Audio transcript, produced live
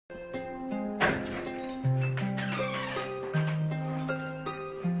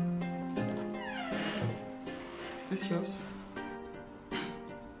Is this yours?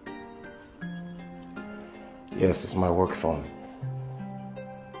 Yes, it's my work phone.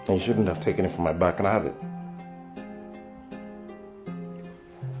 And you shouldn't have taken it from my back, and I have it.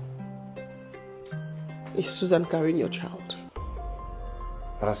 Is Susan carrying your child?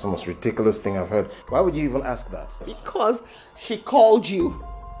 That's the most ridiculous thing I've heard. Why would you even ask that? Because she called you.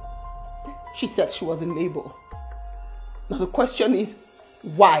 She said she was in labor. Now the question is,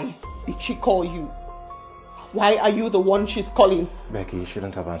 why did she call you? Why are you the one she's calling? Becky, you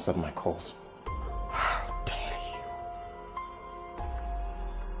shouldn't have answered my calls. How dare you?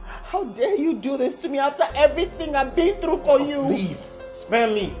 How dare you do this to me after everything I've been through for you? Please, spare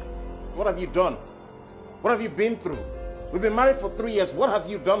me. What have you done? What have you been through? We've been married for 3 years. What have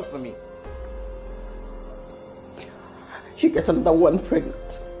you done for me? You get another one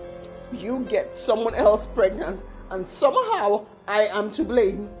pregnant. You get someone else pregnant, and somehow I am to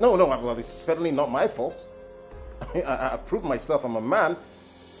blame. No, well, it's certainly not my fault. I proved myself I'm a man,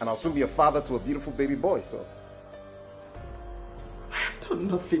 and I'll soon be a father to a beautiful baby boy, so. I have done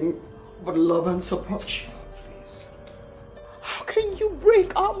nothing but love and support you. Please. How can you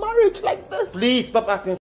break our marriage like this? Please stop acting